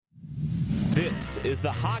This is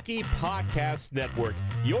the Hockey Podcast Network,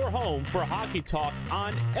 your home for hockey talk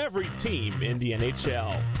on every team in the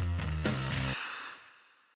NHL.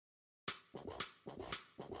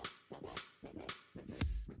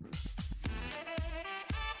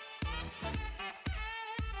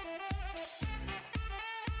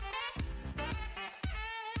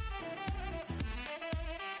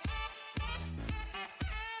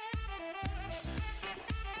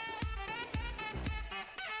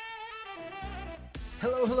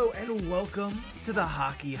 Hello, and welcome to the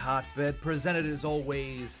Hockey Hotbed, presented as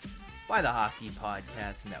always by the Hockey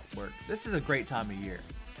Podcast Network. This is a great time of year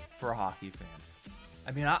for hockey fans.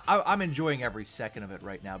 I mean, I'm enjoying every second of it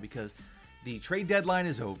right now because the trade deadline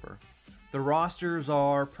is over. The rosters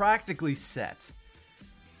are practically set.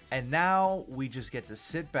 And now we just get to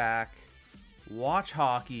sit back, watch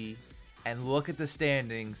hockey, and look at the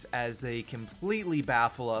standings as they completely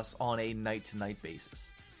baffle us on a night-to-night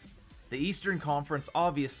basis. The Eastern Conference,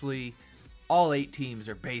 obviously, all 8 teams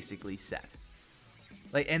are basically set.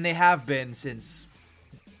 And they have been since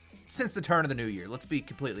the turn of the new year, let's be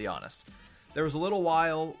completely honest. There was a little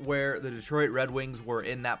while where the Detroit Red Wings were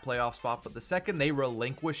in that playoff spot, but the second they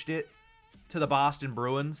relinquished it to the Boston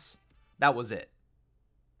Bruins, that was it.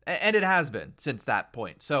 And it has been since that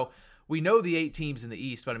point. So we know the 8 teams in the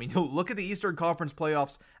East, but I mean, look at the Eastern Conference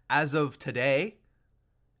playoffs as of today,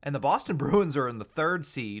 and the Boston Bruins are in the 3rd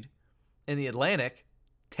seed. In the Atlantic,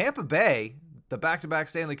 Tampa Bay, the back-to-back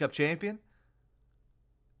Stanley Cup champion,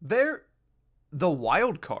 they're the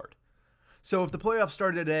wild card. So if the playoffs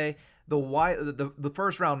started today, the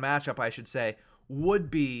first round matchup, I should say,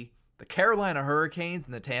 would be the Carolina Hurricanes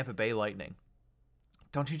and the Tampa Bay Lightning.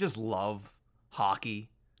 Don't you just love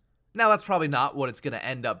hockey? Now, that's probably not what it's going to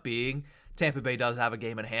end up being. Tampa Bay does have a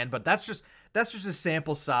game in hand, but that's just a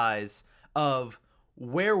sample size of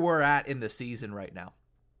where we're at in the season right now.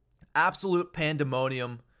 Absolute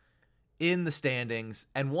pandemonium in the standings,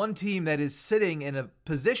 and one team that is sitting in a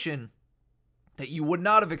position that you would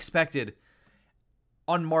not have expected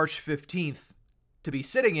on March 15th to be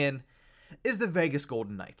sitting in is the Vegas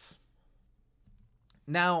Golden Knights.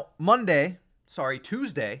 Now,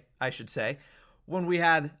 Tuesday, I should say, when we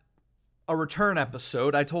had a return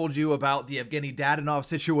episode, I told you about the Evgeny Dadonov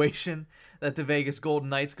situation that the Vegas Golden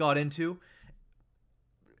Knights got into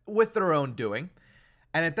with their own doing.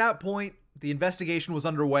 And at that point, the investigation was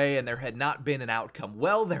underway and there had not been an outcome.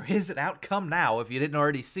 Well, there is an outcome now, if you didn't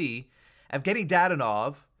already see. Evgeny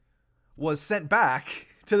Dadonov was sent back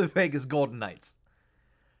to the Vegas Golden Knights.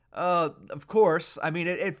 Of course, I mean,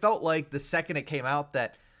 it felt like the second it came out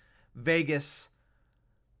that Vegas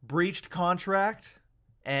breached contract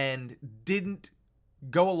and didn't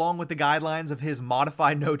go along with the guidelines of his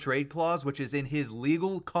modified no-trade clause, which is in his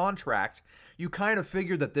legal contract, you kind of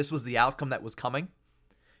figured that this was the outcome that was coming.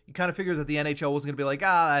 You kind of figured that the NHL wasn't going to be like,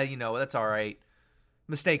 that's all right.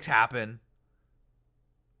 Mistakes happen.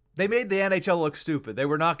 They made the NHL look stupid. They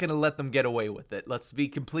were not going to let them get away with it. Let's be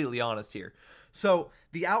completely honest here. So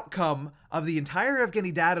the outcome of the entire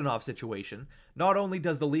Evgeny Dadonov situation, not only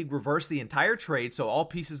does the league reverse the entire trade, so all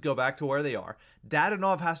pieces go back to where they are,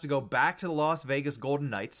 Dadonov has to go back to the Las Vegas Golden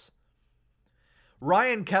Knights.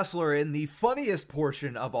 Ryan Kesler in the funniest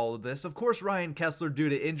portion of all of this. Of course, Ryan Kesler, due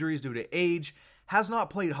to injuries, due to age, has not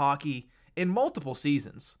played hockey in multiple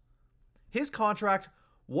seasons. His contract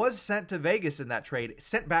was sent to Vegas in that trade,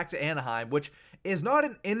 sent back to Anaheim, which is not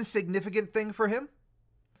an insignificant thing for him.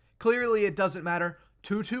 Clearly, it doesn't matter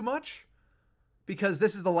too much, because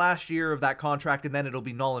this is the last year of that contract, and then it'll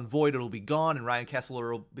be null and void, it'll be gone, and Ryan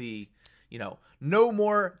Kesler will be, no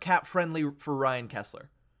more cap-friendly for Ryan Kesler.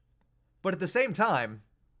 But at the same time,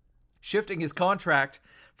 shifting his contract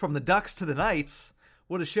from the Ducks to the Knights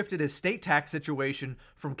would have shifted his state tax situation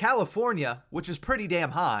from California, which is pretty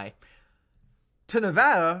damn high, to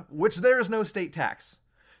Nevada, which there is no state tax.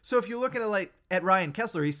 So if you're looking at Ryan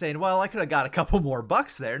Kesler, he's saying, well, I could have got a couple more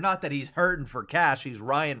bucks there. Not that he's hurting for cash. He's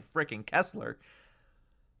Ryan frickin' Kesler.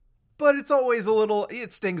 But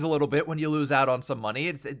it stings a little bit when you lose out on some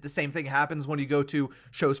money. The same thing happens when you go to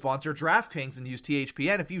show sponsor DraftKings and use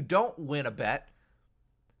THPN. If you don't win a bet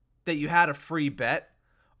that you had a free bet,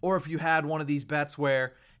 or if you had one of these bets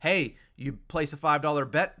where, hey, you place a $5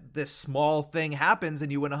 bet, this small thing happens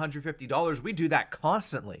and you win $150, we do that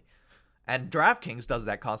constantly. And DraftKings does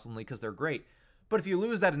that constantly because they're great. But if you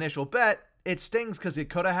lose that initial bet, it stings because you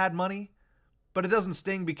could have had money, but it doesn't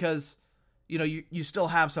sting because, you still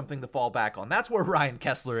have something to fall back on. That's where Ryan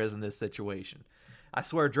Kesler is in this situation. I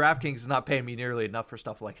swear DraftKings is not paying me nearly enough for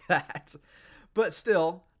stuff like that. But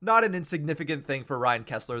still, not an insignificant thing for Ryan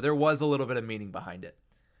Kesler. There was a little bit of meaning behind it.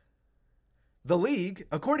 The league,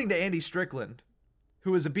 according to Andy Strickland,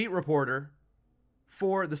 who is a beat reporter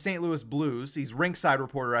for the St. Louis Blues. He's ringside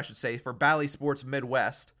reporter, I should say, for Bally Sports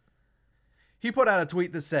Midwest. He put out a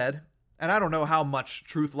tweet that said, and I don't know how much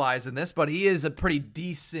truth lies in this, but he is a pretty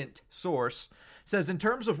decent source, says, in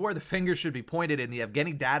terms of where the finger should be pointed in the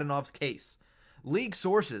Evgeny Dadonov's case, league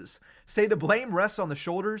sources say the blame rests on the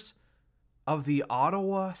shoulders of the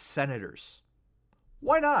Ottawa Senators.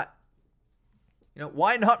 Why not?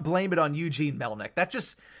 Why not blame it on Eugene Melnyk?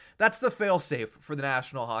 That's the failsafe for the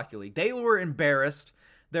National Hockey League. They were embarrassed.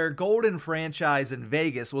 Their golden franchise in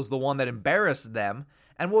Vegas was the one that embarrassed them,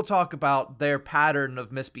 and we'll talk about their pattern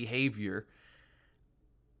of misbehavior.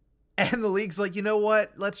 And the league's like, you know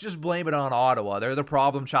what? Let's just blame it on Ottawa. They're the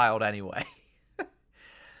problem child anyway.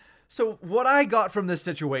 So what I got from this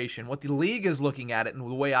situation, what the league is looking at it and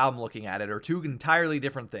the way I'm looking at it are two entirely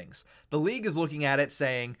different things. The league is looking at it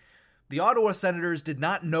saying the Ottawa Senators did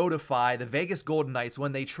not notify the Vegas Golden Knights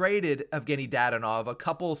when they traded Evgeny Dadonov a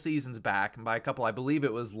couple seasons back, and by a couple I believe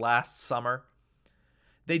it was last summer.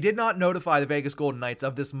 They did not notify the Vegas Golden Knights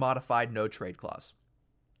of this modified no-trade clause.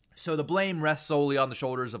 So the blame rests solely on the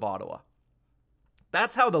shoulders of Ottawa.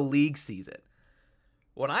 That's how the league sees it.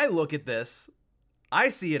 When I look at this, I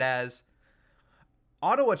see it as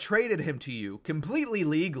Ottawa traded him to you completely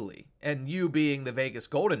legally, and you being the Vegas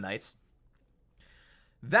Golden Knights,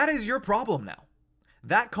 that is your problem now.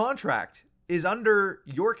 That contract is under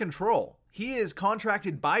your control. He is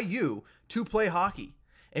contracted by you to play hockey.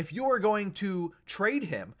 If you are going to trade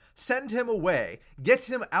him, send him away, get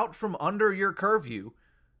him out from under your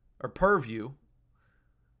purview,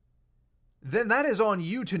 then that is on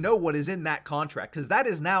you to know what is in that contract, because that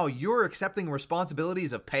is now you're accepting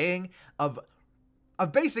responsibilities of paying, of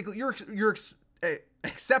basically you're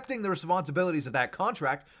accepting the responsibilities of that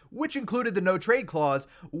contract, which included the no trade clause,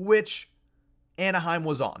 which Anaheim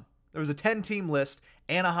was on. There was a 10-team list.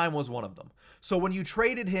 Anaheim was one of them. So when you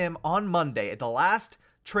traded him on Monday, at the last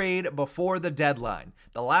trade before the deadline,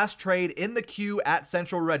 the last trade in the queue at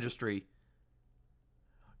Central Registry,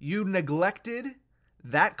 you neglected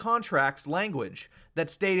that contract's language that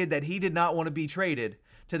stated that he did not want to be traded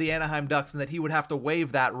to the Anaheim Ducks and that he would have to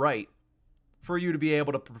waive that right for you to be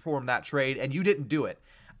able to perform that trade, and you didn't do it.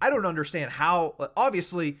 I don't understand how,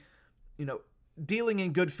 obviously, dealing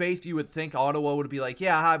in good faith, you would think Ottawa would be like,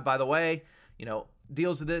 yeah, hi, by the way,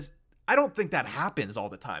 deals with this. I don't think that happens all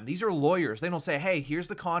the time. These are lawyers. They don't say, hey, here's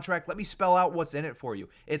the contract. Let me spell out what's in it for you.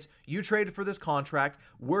 It's you traded for this contract.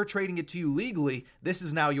 We're trading it to you legally. This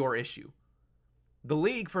is now your issue. The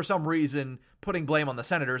league, for some reason, putting blame on the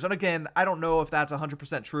Senators. And again, I don't know if that's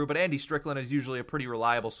 100% true, but Andy Strickland is usually a pretty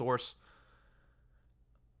reliable source.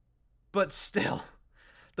 But still,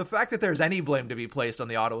 the fact that there's any blame to be placed on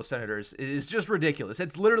the Ottawa Senators is just ridiculous.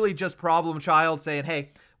 It's literally just problem child saying, hey,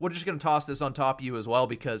 we're just going to toss this on top of you as well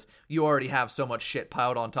because you already have so much shit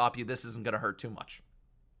piled on top of you. This isn't going to hurt too much.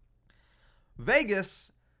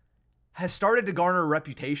 Vegas has started to garner a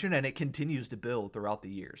reputation, and it continues to build throughout the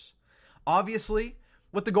years. Obviously,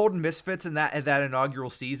 with the Golden Misfits in that inaugural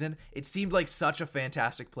season, it seemed like such a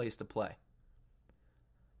fantastic place to play.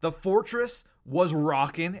 The Fortress was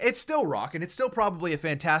rocking. It's still rocking. It's still probably a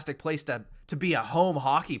fantastic place to be a home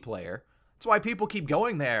hockey player. That's why people keep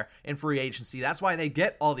going there in free agency. That's why they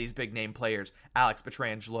get all these big name players. Alex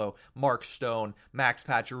Pietrangelo, Mark Stone, Max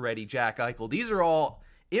Pacioretty, Jack Eichel. These are all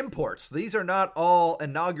imports. These are not all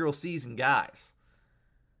inaugural season guys.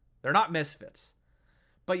 They're not misfits.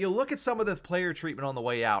 But you look at some of the player treatment on the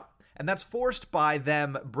way out, and that's forced by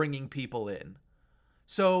them bringing people in.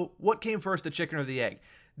 So what came first, the chicken or the egg?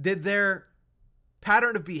 Did their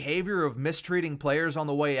pattern of behavior of mistreating players on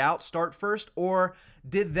the way out start first, or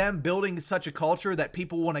did them building such a culture that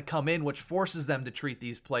people want to come in, which forces them to treat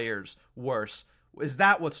these players worse? Is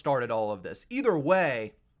that what started all of this? Either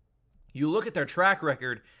way, you look at their track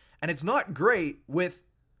record, and it's not great with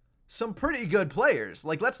some pretty good players.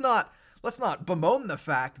 Like, let's not bemoan the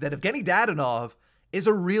fact that Evgeny Dadonov is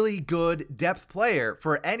a really good depth player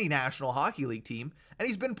for any National Hockey League team, and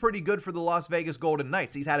he's been pretty good for the Las Vegas Golden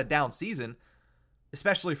Knights. He's had a down season,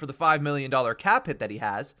 especially for the $5 million cap hit that he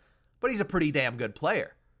has, but he's a pretty damn good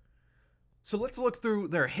player. So let's look through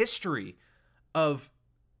their history of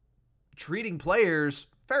treating players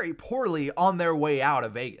very poorly on their way out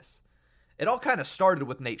of Vegas. It all kind of started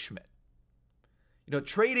with Nate Schmidt.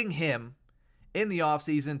 Trading him in the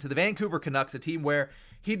offseason to the Vancouver Canucks, a team where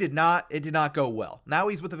it did not go well. Now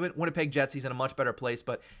he's with the Winnipeg Jets. He's in a much better place,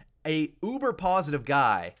 but a uber positive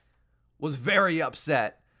guy was very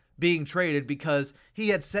upset being traded because he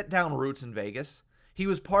had set down roots in Vegas. He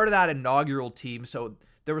was part of that inaugural team, so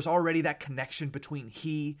there was already that connection between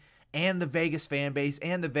he and the Vegas fan base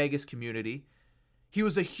and the Vegas community. He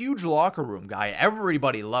was a huge locker room guy.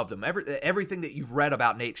 Everybody loved him. Everything that you've read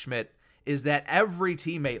about Nate Schmidt is that every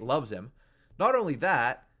teammate loves him. Not only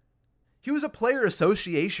that, he was a player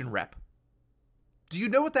association rep. Do you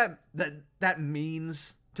know what that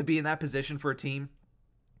means to be in that position for a team?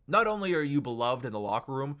 Not only are you beloved in the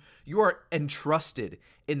locker room, you are entrusted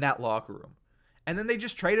in that locker room. And then they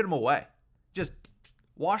just traded him away. Just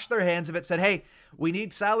washed their hands of it, said, hey, we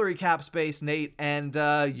need salary cap space, Nate, and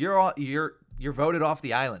you're voted off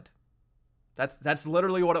the island. That's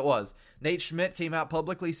literally what it was. Nate Schmidt came out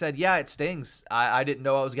publicly, said, yeah, it stings. I didn't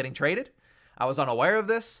know I was getting traded. I was unaware of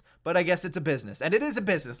this, but I guess it's a business. And it is a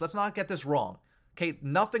business. Let's not get this wrong. Okay,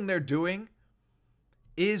 nothing they're doing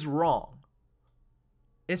is wrong.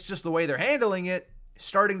 It's just the way they're handling it,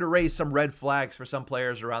 starting to raise some red flags for some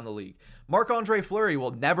players around the league. Marc-Andre Fleury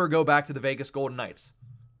will never go back to the Vegas Golden Knights.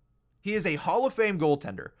 He is a Hall of Fame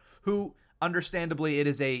goaltender who, understandably, it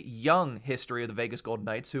is a young history of the Vegas Golden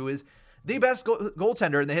Knights, who is the best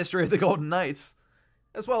goaltender in the history of the Golden Knights,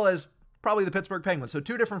 as well as probably the Pittsburgh Penguins. So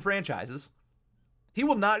 2 different franchises. He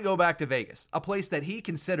will not go back to Vegas, a place that he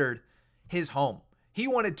considered his home. He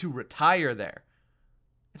wanted to retire there.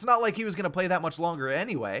 It's not like he was going to play that much longer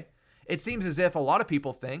anyway. It seems as if a lot of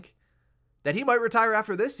people think that he might retire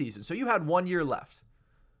after this season. So you had 1 year left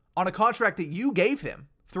on a contract that you gave him,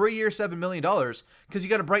 3 years, $7 million, because you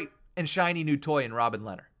got a bright and shiny new toy in Robin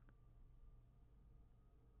Lehner.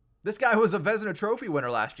 This guy was a Vezina Trophy winner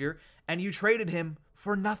last year, and you traded him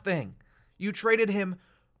for nothing. You traded him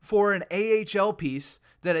for an AHL piece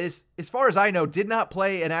that is, as far as I know, did not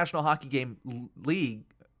play a National Hockey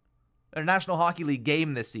League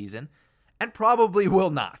game this season, and probably will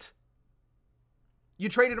not. You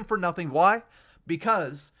traded him for nothing. Why?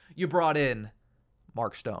 Because you brought in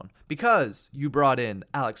Mark Stone. Because you brought in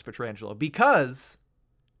Alex Pietrangelo. Because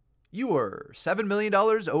you were $7 million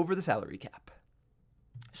over the salary cap.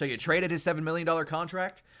 So you traded his $7 million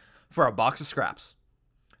contract for a box of scraps.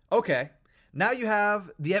 Okay, now you have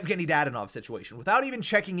the Evgeny Dadonov situation. Without even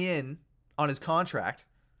checking in on his contract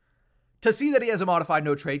to see that he has a modified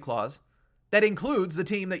no-trade clause that includes the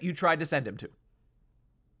team that you tried to send him to.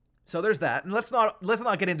 So there's that. And let's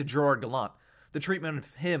not get into Gerard Gallant, the treatment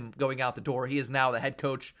of him going out the door. He is now the head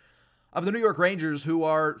coach of the New York Rangers, who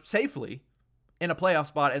are safely in a playoff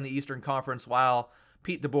spot in the Eastern Conference, while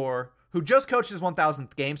Pete DeBoer, who just coached his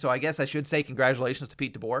 1,000th game, so I guess I should say congratulations to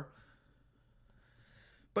Pete DeBoer.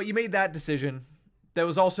 But you made that decision that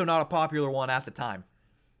was also not a popular one at the time.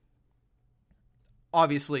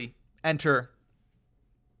 Obviously, enter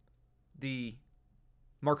the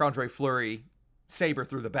Marc-Andre Fleury saber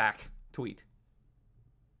through the back tweet.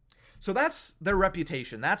 So that's their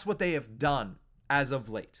reputation. That's what they have done as of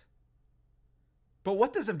late. But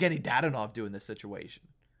what does Evgeny Dadonov do in this situation?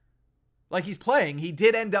 Like, he's playing. He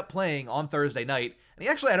did end up playing on Thursday night, and he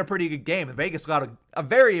actually had a pretty good game. And Vegas got a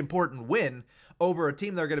very important win over a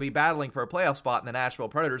team they're going to be battling for a playoff spot in the Nashville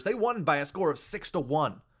Predators. They won by a score of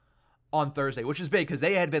 6-1 on Thursday, which is big because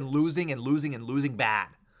they had been losing bad.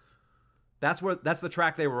 That's the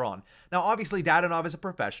track they were on. Now, obviously, Dadonov is a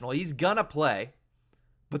professional. He's gonna play.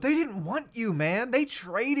 But they didn't want you, man. They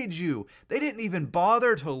traded you. They didn't even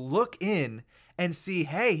bother to look in and see,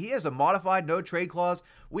 hey, he has a modified no-trade clause.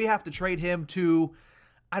 We have to trade him to,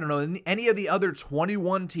 I don't know, any of the other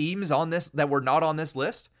 21 teams on this that were not on this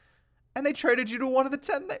list. And they traded you to one of the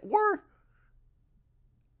 10 that were.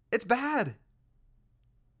 It's bad.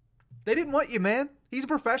 They didn't want you, man. He's a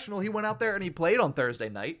professional. He went out there and he played on Thursday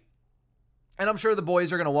night. And I'm sure the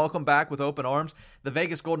boys are going to welcome back with open arms. The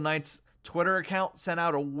Vegas Golden Knights Twitter account sent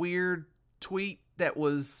out a weird tweet that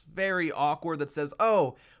was very awkward that says,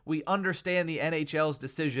 oh, we understand the NHL's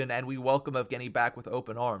decision and we welcome Evgeny back with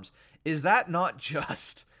open arms. Is that not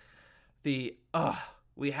just the,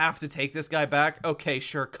 we have to take this guy back? Okay,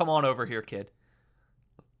 sure. Come on over here, kid.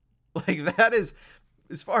 Like, that is,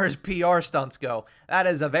 as far as PR stunts go, that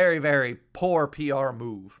is a very, very poor PR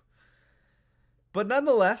move. But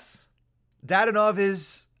nonetheless, Dadonov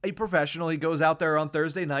is a professional. He goes out there on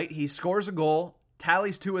Thursday night. He scores a goal,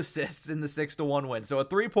 tallies 2 assists in the 6-1 win. So a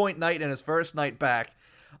 3-point night in his first night back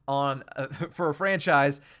on for a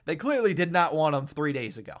franchise that clearly did not want him 3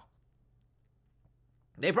 days ago.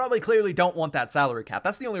 They probably clearly don't want that salary cap.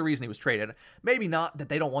 That's the only reason he was traded. Maybe not that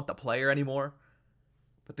they don't want the player anymore.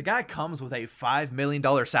 But the guy comes with a $5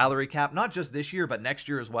 million salary cap, not just this year, but next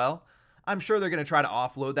year as well. I'm sure they're going to try to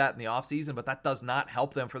offload that in the offseason, but that does not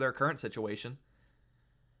help them for their current situation.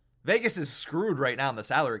 Vegas is screwed right now in the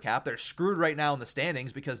salary cap. They're screwed right now in the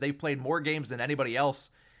standings because they've played more games than anybody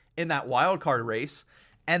else in that wild card race.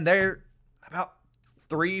 And they're about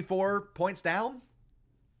 3-4 points down.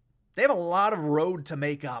 They have a lot of road to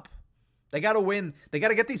make up They got to win. They got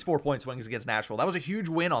to get these 4-point swings against Nashville. That was a huge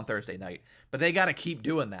win on Thursday night, but they got to keep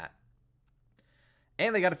doing that.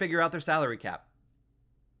 And they got to figure out their salary cap.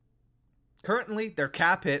 Currently, their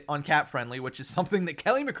cap hit on Cap Friendly, which is something that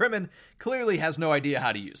Kelly McCrimmon clearly has no idea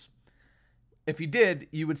how to use. If you did,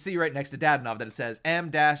 you would see right next to Dadonov that it says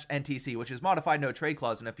M-NTC, which is modified no trade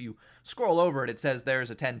clause. And if you scroll over it, it says there's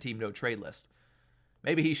a 10-team no trade list.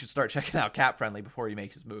 Maybe he should start checking out Cap Friendly before he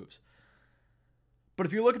makes his moves. But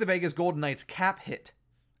if you look at the Vegas Golden Knights cap hit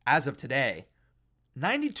as of today,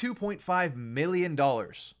 $92.5 million.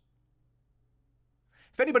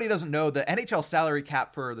 If anybody doesn't know, the NHL salary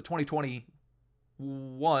cap for the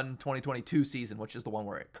 2021-2022 season, which is the one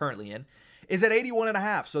we're currently in, is at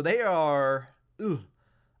 81.5. So they are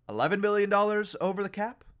 $11 million over the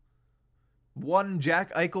cap. One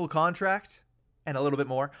Jack Eichel contract and a little bit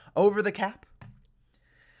more over the cap.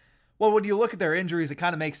 Well, when you look at their injuries, it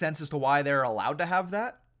kind of makes sense as to why they're allowed to have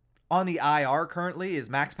that. On the IR currently is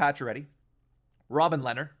Max Pacioretty, Robin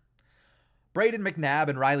Lehner, Braden McNabb,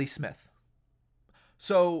 and Riley Smith.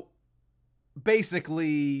 So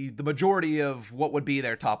basically the majority of what would be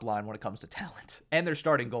their top line when it comes to talent and their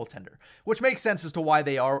starting goaltender, which makes sense as to why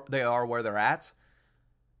they are where they're at.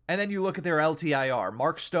 And then you look at their LTIR.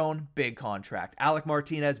 Mark Stone, big contract. Alec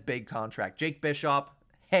Martinez, big contract. Jake Bishop,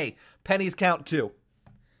 hey, pennies count too.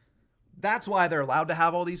 That's why they're allowed to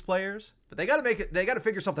have all these players, but they got to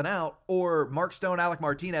figure something out, or Mark Stone, Alec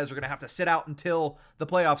Martinez are going to have to sit out until the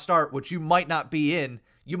playoffs start, which you might not be in.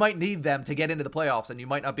 You might need them to get into the playoffs, and you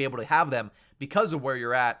might not be able to have them because of where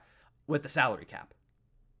you're at with the salary cap.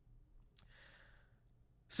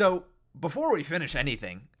 So before we finish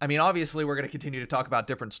anything, I mean, obviously we're going to continue to talk about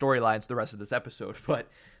different storylines the rest of this episode, but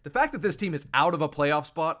the fact that this team is out of a playoff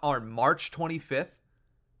spot on March 25th,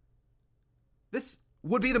 this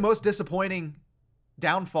would be the most disappointing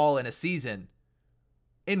downfall in a season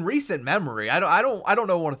in recent memory. I don't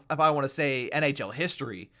know if I want to say NHL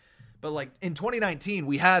history, but like in 2019,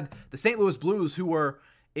 we had the St. Louis Blues, who were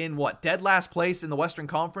in dead last place in the Western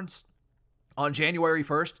Conference on January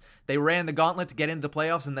 1st. They ran the gauntlet to get into the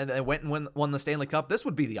playoffs, and then they went and won the Stanley Cup. This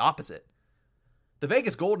would be the opposite. The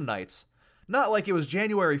Vegas Golden Knights, not like it was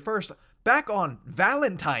January 1st, back on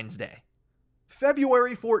Valentine's Day,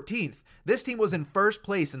 February 14th, this team was in first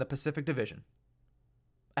place in the Pacific Division.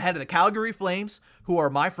 Ahead of the Calgary Flames, who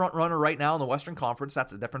are my front runner right now in the Western Conference.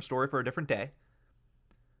 That's a different story for a different day.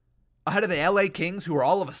 Ahead of the LA Kings, who are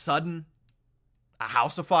all of a sudden a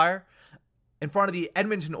house of fire. In front of the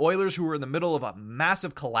Edmonton Oilers, who are in the middle of a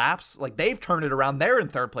massive collapse. Like, they've turned it around. They're in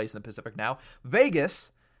third place in the Pacific now.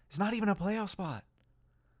 Vegas is not even a playoff spot.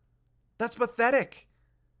 That's pathetic.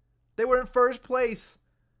 They were in first place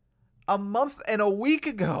a month and a week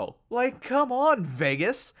ago. Like, come on,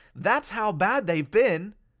 Vegas. That's how bad they've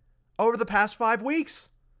been over the past 5 weeks.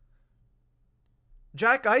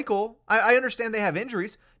 Jack Eichel, I understand they have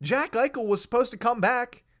injuries. Jack Eichel was supposed to come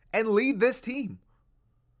back and lead this team.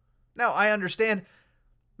 Now, I understand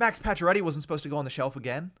Max Pacioretty wasn't supposed to go on the shelf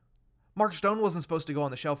again. Mark Stone wasn't supposed to go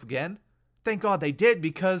on the shelf again. Thank God they did,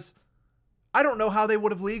 because I don't know how they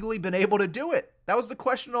would have legally been able to do it. That was the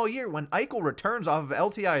question all year. When Eichel returns off of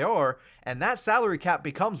LTIR and that salary cap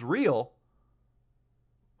becomes real,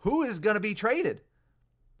 who is going to be traded?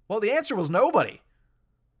 Well, the answer was nobody.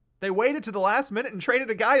 They waited to the last minute and traded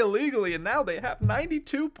a guy illegally, and now they have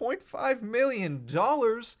 $92.5 million,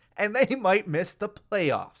 and they might miss the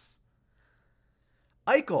playoffs.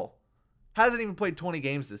 Eichel hasn't even played 20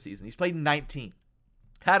 games this season. He's played 19.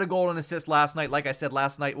 Had a goal and assist last night. Like I said,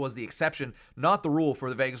 last night was the exception, not the rule for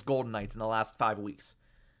the Vegas Golden Knights in the last 5 weeks.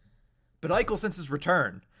 But Eichel, since his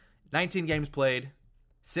return, 19 games played,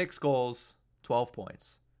 6 goals, 12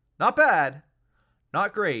 points. Not bad,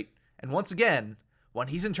 not great, and once again, when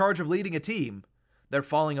he's in charge of leading a team, they're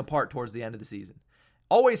falling apart towards the end of the season.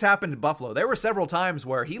 Always happened in Buffalo. There were several times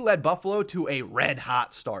where he led Buffalo to a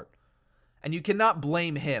red-hot start. And you cannot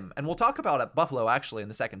blame him. And we'll talk about Buffalo, actually, in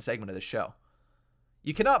the second segment of this show.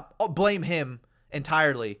 You cannot blame him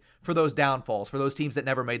entirely for those downfalls, for those teams that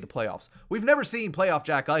never made the playoffs. We've never seen playoff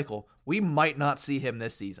Jack Eichel. We might not see him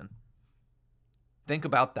this season. Think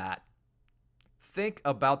about that. Think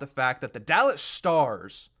about the fact that the Dallas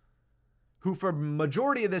Stars, who for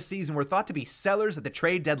majority of this season were thought to be sellers at the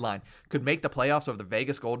trade deadline, could make the playoffs over the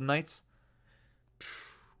Vegas Golden Knights.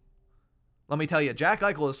 Let me tell you, Jack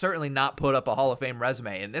Eichel has certainly not put up a Hall of Fame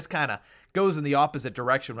resume, and this kind of goes in the opposite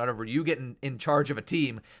direction whenever you get in charge of a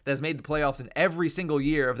team that has made the playoffs in every single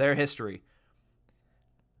year of their history.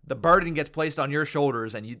 The burden gets placed on your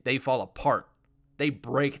shoulders, and they fall apart. They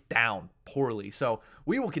break down poorly. So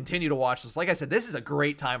we will continue to watch this. Like I said, this is a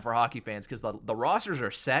great time for hockey fans because the rosters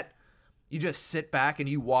are set. You just sit back and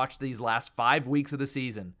you watch these last 5 weeks of the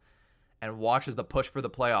season and watch as the push for the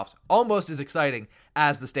playoffs, almost as exciting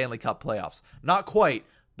as the Stanley Cup playoffs. Not quite,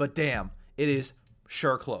 but damn, it is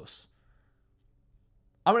sure close.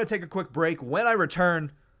 I'm going to take a quick break. When I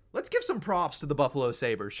return, let's give some props to the Buffalo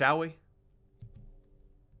Sabres, shall we?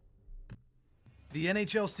 The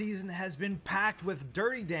NHL season has been packed with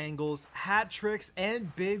dirty dangles, hat tricks,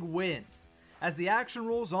 and big wins. As the action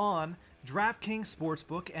rolls on, DraftKings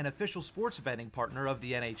Sportsbook, an official sports betting partner of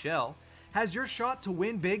the NHL, has your shot to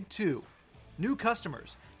win big too. New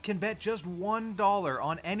customers can bet just $1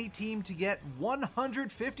 on any team to get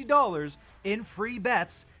 $150 in free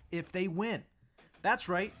bets if they win. That's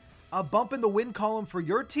right, a bump in the win column for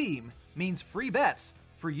your team means free bets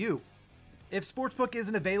for you. If Sportsbook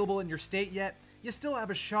isn't available in your state yet, you still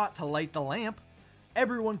have a shot to light the lamp.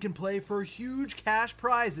 Everyone can play for huge cash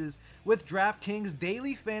prizes with DraftKings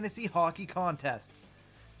daily fantasy hockey contests.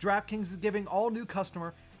 DraftKings is giving all new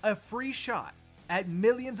customers a free shot at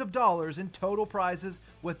millions of dollars in total prizes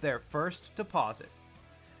with their first deposit.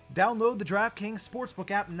 Download the DraftKings Sportsbook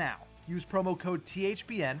app now. Use promo code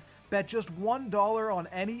THPN, bet just $1 on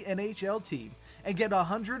any NHL team, and get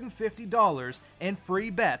 $150 in free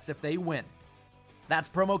bets if they win. That's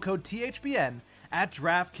promo code THPN at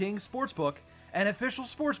DraftKings Sportsbook, an official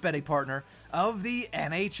sports betting partner of the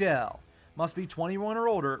NHL. Must be 21 or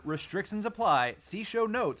older. Restrictions apply. See show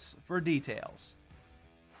notes for details.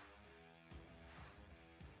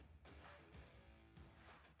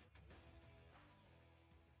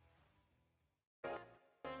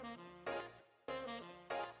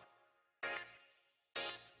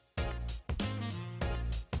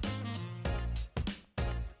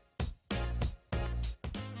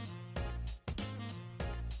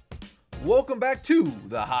 Welcome back to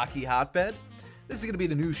the Hockey Hotbed. This is going to be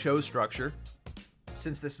the new show structure,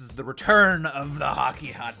 since this is the return of the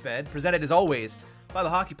Hockey Hotbed, presented as always by the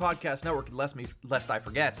Hockey Podcast Network, and lest me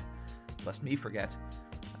forget,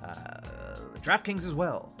 DraftKings as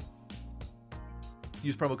well.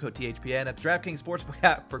 Use promo code THPN at the DraftKings Sportsbook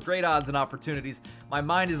app for great odds and opportunities. My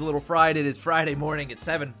mind is a little fried. It is Friday morning at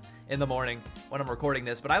 7 in the morning when I'm recording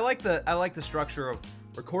this, but I like the structure of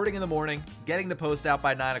recording in the morning, getting the post out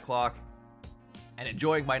by 9 o'clock, and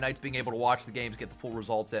enjoying my nights being able to watch the games, get the full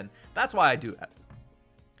results in. That's why I do that.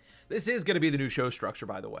 This is going to be the new show structure,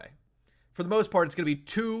 by the way. For the most part, it's going to be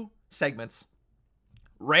 2 segments,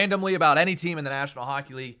 randomly about any team in the National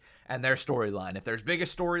Hockey League and their storyline. If there's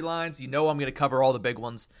biggest storylines, you know I'm going to cover all the big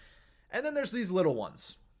ones. And then there's these little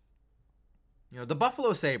ones. You know, the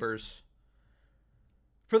Buffalo Sabres,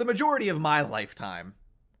 for the majority of my lifetime,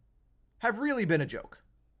 have really been a joke.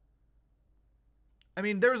 I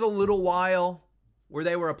mean, there's a little while where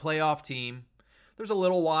they were a playoff team. There's a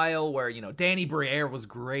little while where, you know, Danny Briere was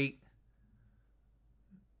great.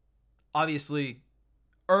 Obviously,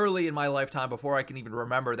 early in my lifetime, before I can even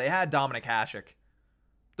remember, they had Dominic Hasek.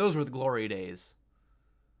 Those were the glory days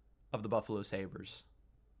of the Buffalo Sabres.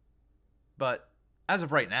 But as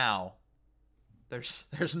of right now, there's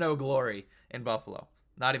no glory in Buffalo.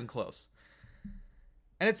 Not even close.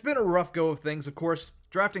 And it's been a rough go of things. Of course,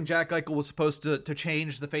 drafting Jack Eichel was supposed to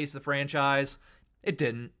change the face of the franchise. It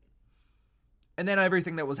didn't. And then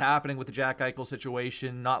everything that was happening with the Jack Eichel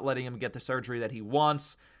situation, not letting him get the surgery that he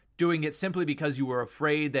wants, doing it simply because you were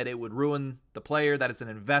afraid that it would ruin the player, that it's an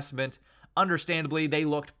investment. Understandably, they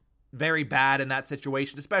looked very bad in that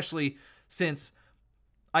situation, especially since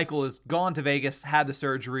Eichel has gone to Vegas, had the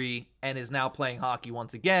surgery, and is now playing hockey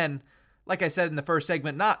once again. Like I said in the first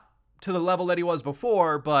segment, not to the level that he was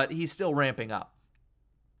before, but he's still ramping up.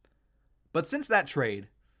 But since that trade,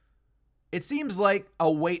 it seems like a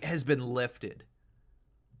weight has been lifted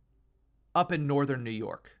up in northern New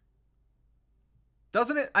York.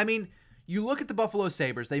 Doesn't it? I mean, you look at the Buffalo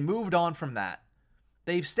Sabres, they moved on from that.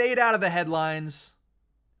 They've stayed out of the headlines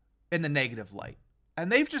in the negative light. And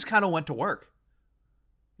they've just kind of went to work.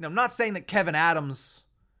 You know, I'm not saying that Kevin Adams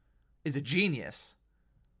is a genius,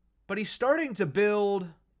 but he's starting to build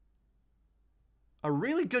a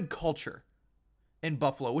really good culture in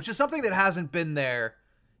Buffalo, which is something that hasn't been there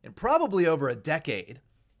in probably over a decade.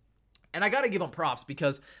 And I got to give him props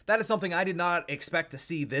because that is something I did not expect to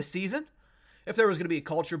see this season. If there was going to be a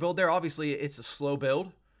culture build there, obviously it's a slow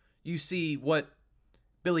build. You see what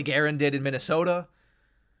Billy Guerin did in Minnesota.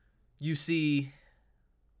 You see,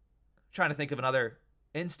 trying to think of another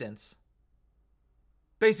instance,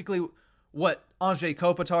 basically what Andrei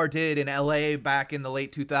Kopitar did in LA back in the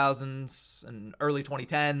late 2000s and early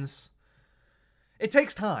 2010s. It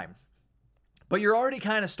takes time, but you're already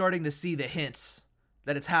kind of starting to see the hints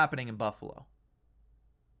that it's happening in Buffalo.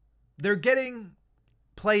 They're getting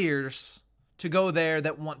players to go there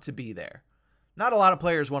that want to be there. Not a lot of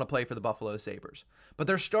players want to play for the Buffalo Sabres, but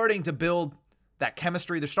they're starting to build that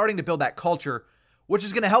chemistry. They're starting to build that culture, which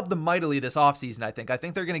is going to help them mightily this offseason, I think. I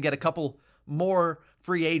think they're going to get a couple more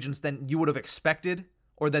free agents than you would have expected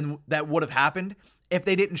or than that would have happened if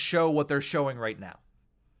they didn't show what they're showing right now.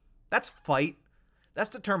 That's fight. That's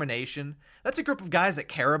determination. That's a group of guys that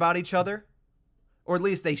care about each other, or at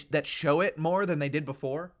least that show it more than they did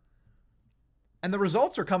before. And the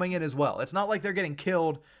results are coming in as well. It's not like they're getting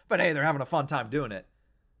killed, but hey, they're having a fun time doing it.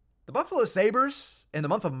 The Buffalo Sabres, in the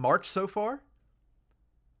month of March so far,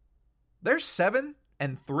 they're 7-3.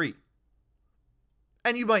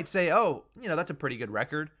 And you might say, oh, that's a pretty good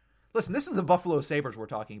record. Listen, this is the Buffalo Sabres we're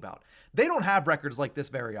talking about. They don't have records like this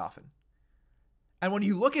very often. And when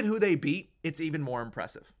you look at who they beat, it's even more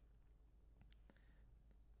impressive.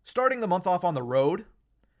 Starting the month off on the road,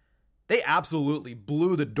 they absolutely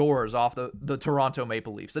blew the doors off the Toronto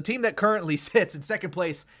Maple Leafs, the team that currently sits in second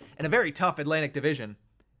place in a very tough Atlantic division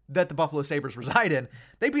that the Buffalo Sabres reside in.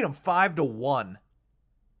 They beat them 5-1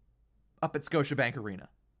 up at Scotiabank Arena.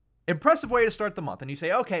 Impressive way to start the month. And you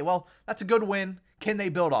say, okay, well, that's a good win. Can they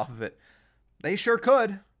build off of it? They sure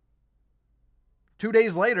could. 2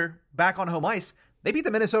 days later, back on home ice, they beat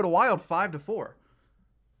the Minnesota Wild 5-4.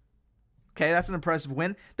 Okay, that's an impressive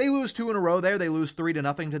win. They lose 2 in a row there. They lose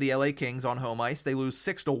 3-0 to the LA Kings on home ice. They lose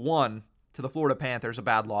 6-1 to the Florida Panthers, a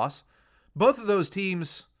bad loss. Both of those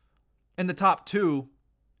teams in the top 2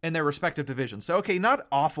 in their respective divisions. So, okay, not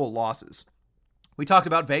awful losses. We talked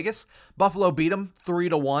about Vegas. Buffalo beat them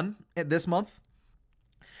 3-1 this month.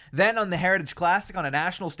 Then on the Heritage Classic on a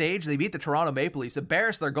national stage, they beat the Toronto Maple Leafs,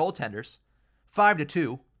 embarrassed their goaltenders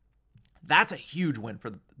 5-2. That's a huge win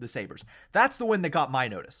for the Sabres. That's the win that got my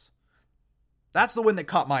notice. That's the win that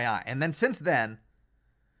caught my eye. And then since then,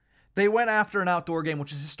 they went after an outdoor game,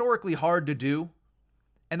 which is historically hard to do,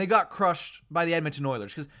 and they got crushed by the Edmonton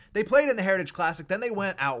Oilers because they played in the Heritage Classic, then they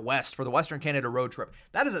went out west for the Western Canada road trip.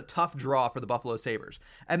 That is a tough draw for the Buffalo Sabres,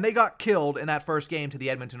 and they got killed in that first game to the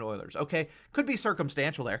Edmonton Oilers. Okay, could be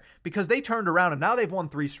circumstantial there because they turned around and now they've won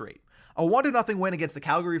 3 straight. A 1-0 win against the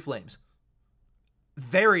Calgary Flames.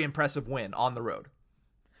 Very impressive win on the road.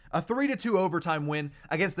 A 3-2 overtime win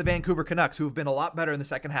against the Vancouver Canucks, who have been a lot better in the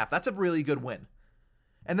second half. That's a really good win.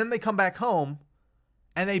 And then they come back home,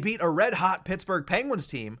 and they beat a red-hot Pittsburgh Penguins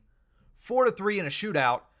team 4-3 in a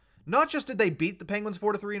shootout. Not just did they beat the Penguins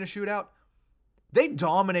 4-3 in a shootout, they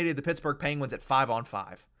dominated the Pittsburgh Penguins at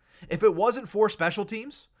 5-on-5. If it wasn't for special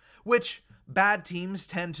teams, which bad teams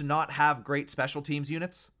tend to not have great special teams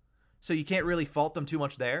units, so you can't really fault them too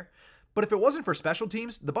much there. But if it wasn't for special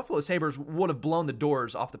teams, the Buffalo Sabres would have blown the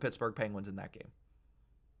doors off the Pittsburgh Penguins in that game.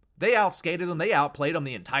 They outskated them. They outplayed them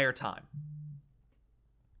the entire time.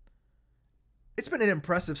 It's been an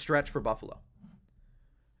impressive stretch for Buffalo.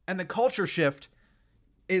 And the culture shift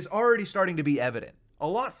is already starting to be evident. A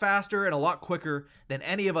lot faster and a lot quicker than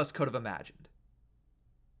any of us could have imagined.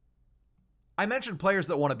 I mentioned players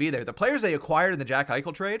that want to be there. The players they acquired in the Jack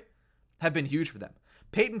Eichel trade have been huge for them.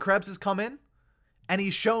 Peyton Krebs has come in, and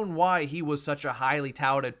he's shown why he was such a highly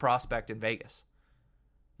touted prospect in Vegas.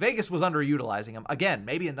 Vegas was underutilizing him. Again,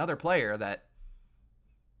 maybe another player that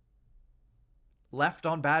left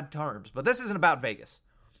on bad terms. But this isn't about Vegas.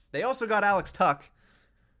 They also got Alex Tuch,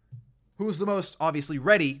 who was the most obviously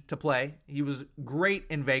ready to play. He was great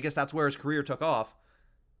in Vegas. That's where his career took off.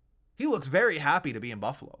 He looks very happy to be in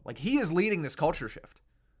Buffalo. Like, he is leading this culture shift.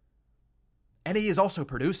 And he is also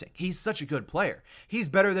producing. He's such a good player. He's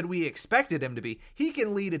better than we expected him to be. He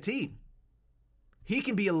can lead a team. He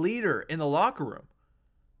can be a leader in the locker room.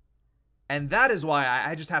 And that is why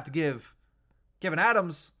I just have to give Kevin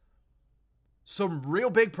Adams some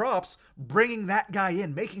real big props, bringing that guy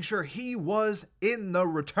in, making sure he was in the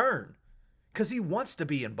return. Because he wants to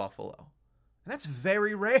be in Buffalo. And that's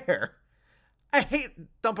very rare. I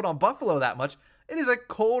hate dumping on Buffalo that much. It is a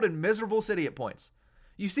cold and miserable city at points.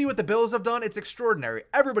 You see what the Bills have done? It's extraordinary.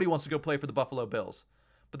 Everybody wants to go play for the Buffalo Bills.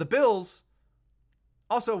 But the Bills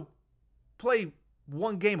also play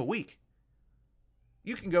one game a week.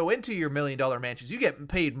 You can go into your $1 million mansions. You get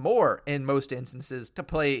paid more in most instances to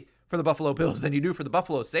play for the Buffalo Bills than you do for the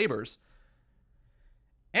Buffalo Sabres.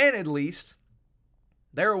 And at least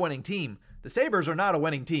they're a winning team. The Sabres are not a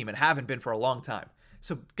winning team and haven't been for a long time.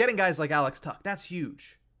 So getting guys like Alex Tuch, that's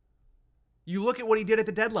huge. You look at what he did at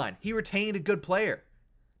the deadline. He retained a good player.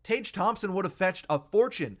 Tage Thompson would have fetched a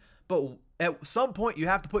fortune, but at some point you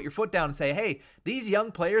have to put your foot down and say, hey, these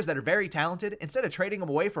young players that are very talented, instead of trading them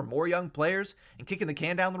away for more young players and kicking the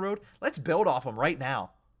can down the road, let's build off them right now.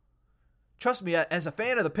 Trust me, as a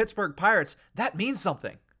fan of the Pittsburgh Pirates, that means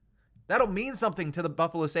something. That'll mean something to the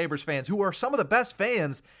Buffalo Sabres fans, who are some of the best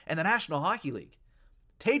fans in the National Hockey League.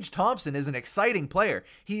 Tage Thompson is an exciting player.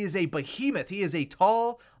 He is a behemoth. He is a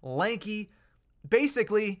tall, lanky,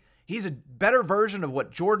 basically, he's a better version of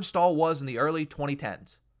what Jordan Staal was in the early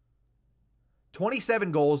 2010s.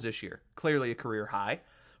 27 goals this year, clearly a career high.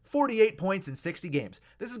 48 points in 60 games.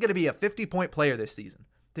 This is going to be a 50-point player this season.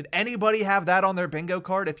 Did anybody have that on their bingo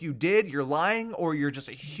card? If you did, you're lying, or you're just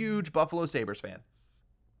a huge Buffalo Sabres fan.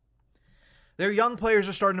 Their young players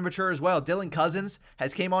are starting to mature as well. Dylan Cousins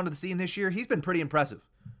has came onto the scene this year. He's been pretty impressive.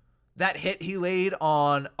 That hit he laid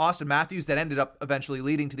on Austin Matthews that ended up eventually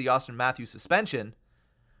leading to the Austin Matthews suspension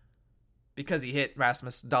because he hit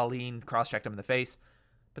Rasmus Dahlin, cross-checked him in the face.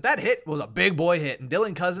 But that hit was a big boy hit. And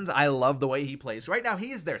Dylan Cousins, I love the way he plays. Right now,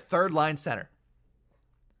 he is their third-line center.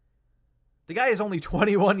 The guy is only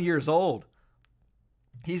 21 years old.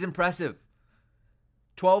 He's impressive.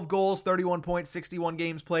 12 goals, 31 points, 61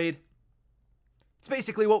 games played. It's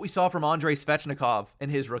basically what we saw from Andrei Svechnikov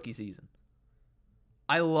in his rookie season.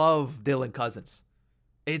 I love Dylan Cousins.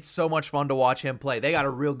 It's so much fun to watch him play. They got a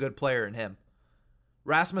real good player in him.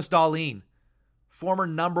 Rasmus Dahlin, former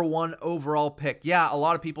number 1 overall pick. Yeah, a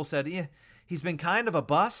lot of people said, he's been kind of a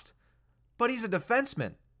bust, but he's a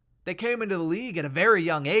defenseman. They came into the league at a very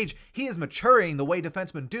young age. He is maturing the way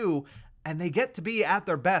defensemen do, and they get to be at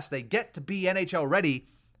their best. They get to be NHL ready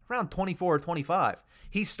around 24 or 25.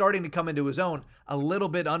 He's starting to come into his own a little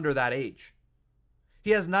bit under that age.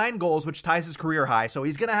 He has 9 goals, which ties his career high, so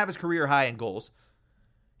he's going to have his career high in goals.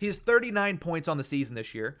 He has 39 points on the season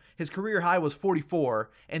this year. His career high was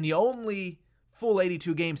 44, and the only full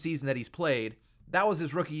 82-game season that he's played, that was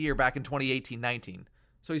his rookie year back in 2018-19.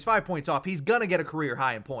 So he's 5 points off. He's going to get a career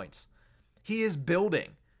high in points. He is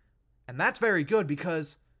building, and that's very good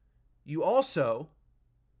because you also,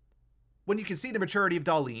 when you can see the maturity of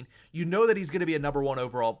Dahlin, you know that he's going to be a number 1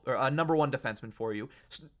 overall, or a number 1 defenseman for you.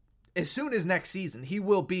 As soon as next season, he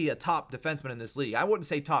will be a top defenseman in this league. I wouldn't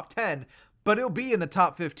say top 10, but he'll be in the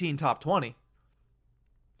top 15, top 20.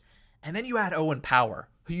 And then you add Owen Power,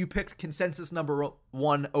 who you picked consensus number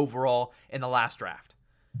 1 overall in the last draft.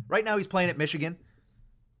 Right now he's playing at Michigan.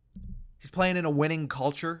 He's playing in a winning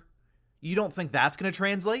culture. You don't think that's going to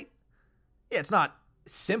translate? Yeah, it's not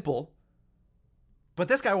simple. But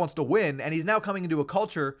this guy wants to win, and he's now coming into a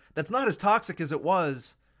culture that's not as toxic as it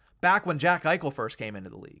was back when Jack Eichel first came into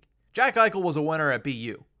the league. Jack Eichel was a winner at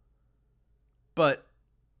BU. But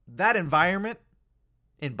that environment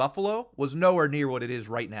in Buffalo was nowhere near what it is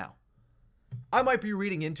right now. I might be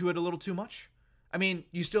reading into it a little too much. I mean,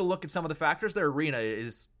 you still look at some of the factors. Their arena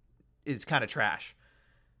is kind of trash.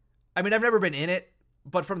 I mean, I've never been in it,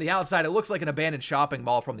 but from the outside, it looks like an abandoned shopping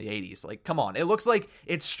mall from the 80s. Like, come on. It looks like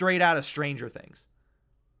it's straight out of Stranger Things.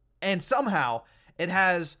 And somehow, it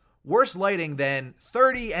has worse lighting than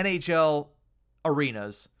 30 NHL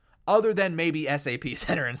arenas, other than maybe SAP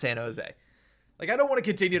Center in San Jose. Like, I don't want to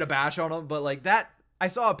continue to bash on them, but like that, I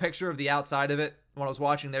saw a picture of the outside of it when I was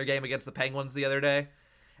watching their game against the Penguins the other day,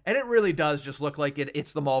 and it really does just look like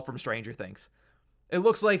it's the mall from Stranger Things. It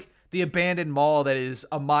looks like the abandoned mall that is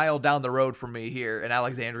a mile down the road from me here in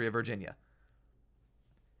Alexandria, Virginia.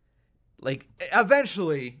 Like,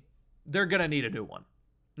 eventually, they're going to need a new one.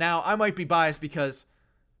 Now, I might be biased because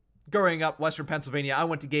growing up Western Pennsylvania, I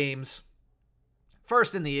went to games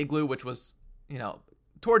first in the Igloo, which was,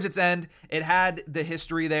 towards its end. It had the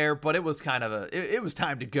history there, but it was kind of it was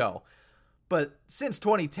time to go. But since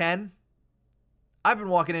 2010, I've been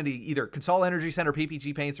walking into either Consol Energy Center,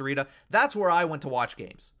 PPG Paints Arena. That's where I went to watch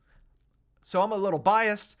games. So I'm a little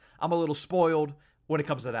biased. I'm a little spoiled when it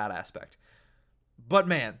comes to that aspect. But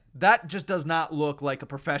man, that just does not look like a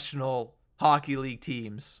professional hockey league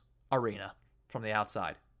team's arena from the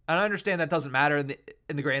outside. And I understand that doesn't matter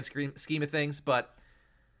in the grand scheme of things, but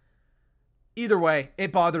either way,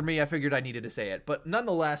 it bothered me. I figured I needed to say it. But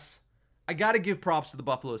nonetheless, I got to give props to the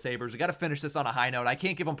Buffalo Sabres. We got to finish this on a high note. I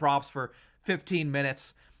can't give them props for 15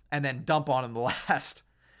 minutes and then dump on them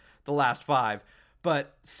the last 5.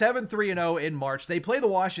 But 7-3-0 in March. They play the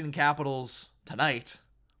Washington Capitals tonight.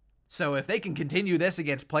 So if they can continue this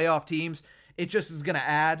against playoff teams, it just is going to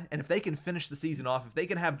add. And if they can finish the season off, if they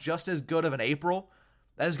can have just as good of an April,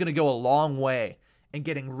 that is going to go a long way in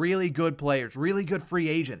getting really good players, really good free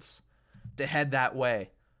agents to head that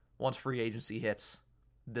way once free agency hits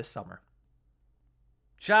this summer.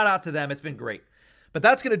 Shout out to them. It's been great. But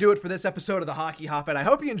that's going to do it for this episode of the Hockey Hotbed. I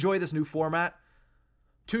hope you enjoy this new format.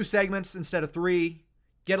 2 segments instead of 3.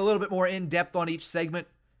 Get a little bit more in depth on each segment.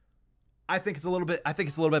 I think it's a little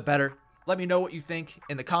bit better. Let me know what you think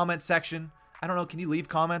in the comments section. I don't know, can you leave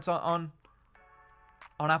comments on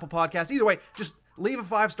Apple Podcasts? Either way, just leave a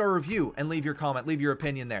 5-star review and leave your comment, leave your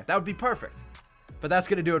opinion there. That would be perfect. But that's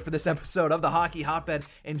going to do it for this episode of the Hockey Hotbed.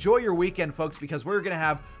 Enjoy your weekend, folks, because we're going to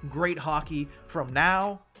have great hockey from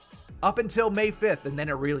now up until May 5th, and then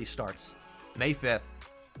it really starts. May 5th,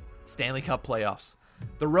 Stanley Cup playoffs.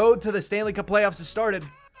 The road to the Stanley Cup playoffs has started.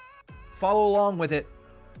 Follow along with it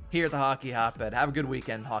here at the Hockey Hotbed. Have a good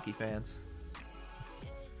weekend, hockey fans.